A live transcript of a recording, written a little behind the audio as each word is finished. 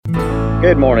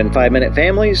Good morning, 5-Minute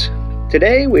Families.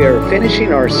 Today we are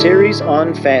finishing our series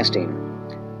on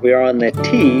fasting. We are on the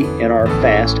T in our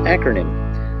FAST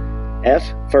acronym. F,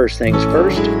 first things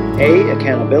first, A,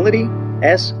 accountability,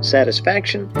 S,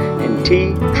 satisfaction, and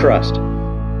T, trust.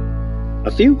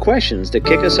 A few questions to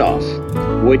kick us off.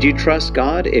 Would you trust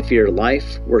God if your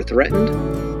life were threatened?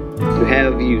 To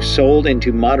have you sold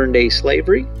into modern-day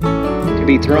slavery? To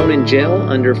be thrown in jail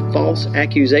under false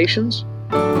accusations?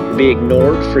 To be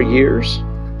ignored for years?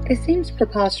 It seems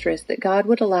preposterous that God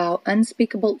would allow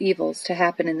unspeakable evils to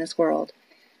happen in this world.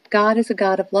 God is a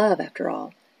God of love, after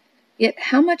all. Yet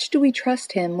how much do we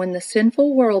trust Him when the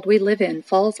sinful world we live in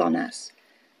falls on us?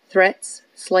 Threats,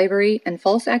 slavery, and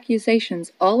false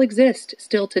accusations all exist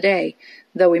still today,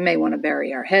 though we may want to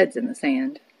bury our heads in the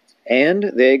sand.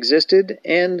 And they existed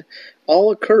and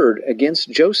all occurred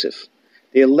against Joseph,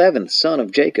 the 11th son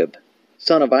of Jacob,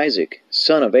 son of Isaac,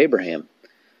 son of Abraham.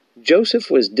 Joseph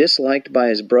was disliked by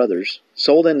his brothers,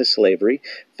 sold into slavery,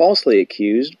 falsely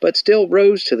accused, but still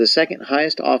rose to the second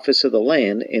highest office of the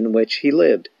land in which he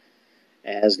lived.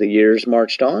 As the years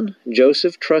marched on,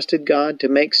 Joseph trusted God to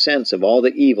make sense of all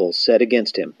the evil set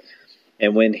against him.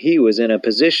 And when he was in a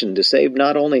position to save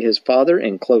not only his father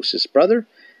and closest brother,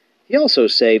 he also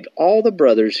saved all the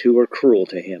brothers who were cruel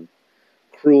to him,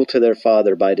 cruel to their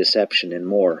father by deception and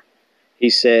more. He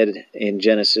said in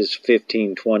Genesis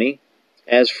 15:20,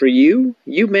 "As for you,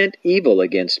 you meant evil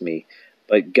against me,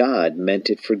 but God meant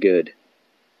it for good."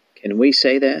 Can we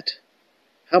say that?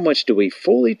 How much do we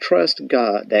fully trust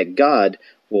God that God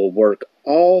will work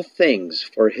all things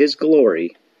for His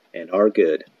glory and our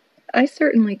good? I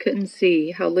certainly couldn't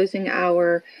see how losing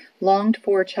our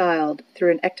longed-for child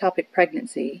through an ectopic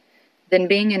pregnancy, then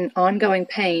being in ongoing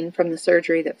pain from the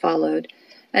surgery that followed,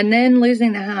 and then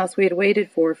losing the house we had waited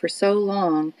for so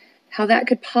long, how that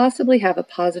could possibly have a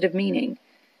positive meaning.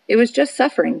 It was just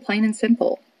suffering, plain and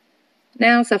simple.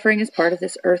 Now, suffering is part of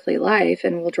this earthly life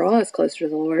and will draw us closer to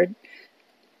the Lord.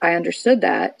 I understood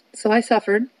that, so I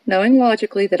suffered, knowing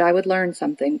logically that I would learn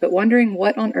something, but wondering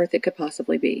what on earth it could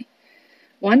possibly be.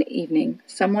 One evening,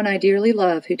 someone I dearly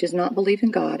love who does not believe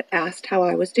in God asked how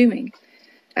I was doing.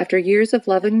 After years of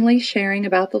lovingly sharing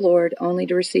about the Lord only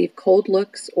to receive cold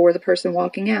looks or the person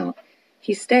walking out,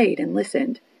 he stayed and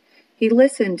listened. He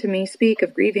listened to me speak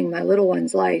of grieving my little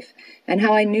one's life and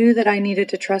how I knew that I needed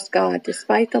to trust God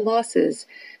despite the losses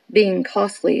being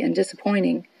costly and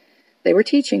disappointing. They were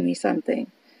teaching me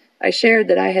something. I shared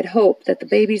that I had hoped that the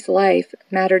baby's life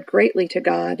mattered greatly to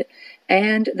God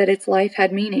and that its life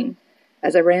had meaning.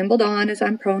 As I rambled on, as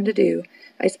I'm prone to do,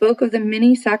 I spoke of the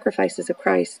many sacrifices of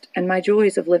Christ and my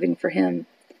joys of living for Him.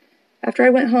 After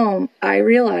I went home, I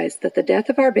realized that the death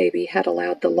of our baby had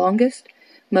allowed the longest,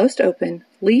 most open,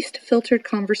 least filtered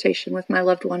conversation with my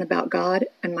loved one about God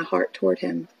and my heart toward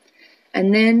Him.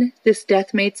 And then this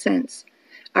death made sense.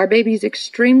 Our baby's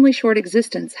extremely short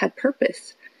existence had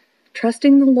purpose.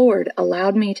 Trusting the Lord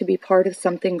allowed me to be part of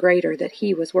something greater that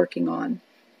He was working on.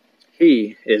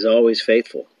 He is always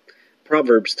faithful.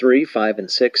 Proverbs 3:5 and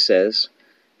 6 says,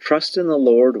 "Trust in the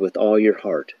Lord with all your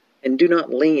heart, and do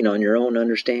not lean on your own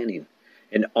understanding.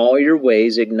 In all your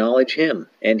ways acknowledge Him,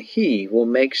 and He will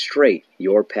make straight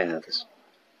your paths."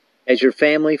 As your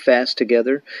family fasts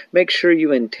together, make sure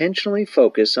you intentionally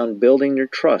focus on building your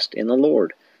trust in the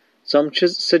Lord. Some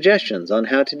suggestions on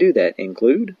how to do that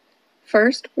include: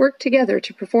 First, work together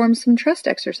to perform some trust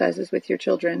exercises with your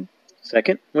children.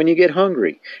 Second, when you get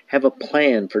hungry, have a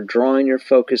plan for drawing your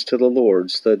focus to the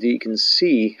Lord so that you can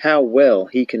see how well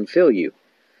He can fill you.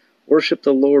 Worship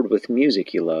the Lord with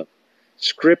music you love,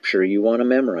 scripture you want to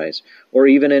memorize, or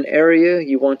even an area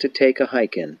you want to take a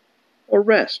hike in. Or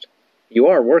rest. You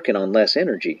are working on less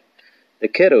energy. The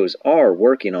kiddos are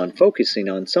working on focusing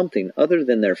on something other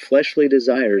than their fleshly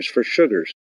desires for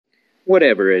sugars.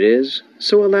 Whatever it is,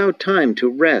 so allow time to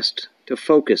rest, to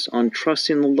focus on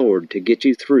trusting the Lord to get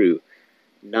you through,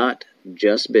 not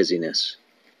just busyness.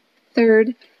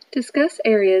 Third, discuss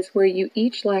areas where you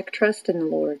each lack trust in the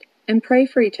Lord, and pray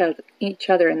for each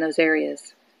other in those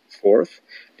areas. Fourth,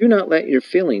 do not let your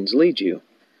feelings lead you.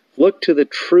 Look to the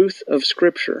truth of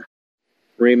Scripture.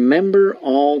 Remember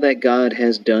all that God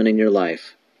has done in your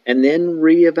life, and then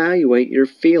reevaluate your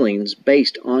feelings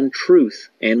based on truth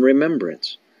and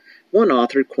remembrance. One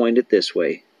author coined it this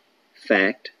way: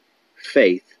 fact,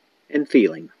 faith, and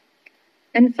feeling.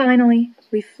 And finally,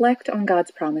 reflect on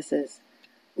God's promises.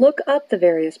 Look up the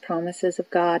various promises of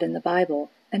God in the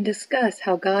Bible and discuss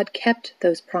how God kept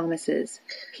those promises.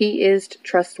 He is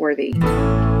trustworthy.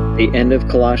 The end of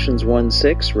Colossians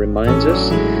 1:6 reminds us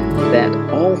that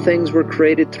all things were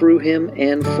created through Him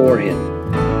and for Him.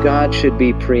 God should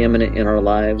be preeminent in our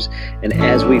lives, and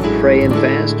as we pray and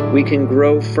fast, we can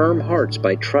grow firm hearts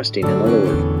by trusting in the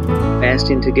Lord.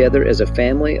 Fasting together as a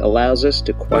family allows us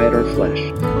to quiet our flesh,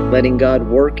 letting God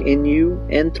work in you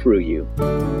and through you.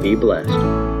 Be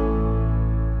blessed.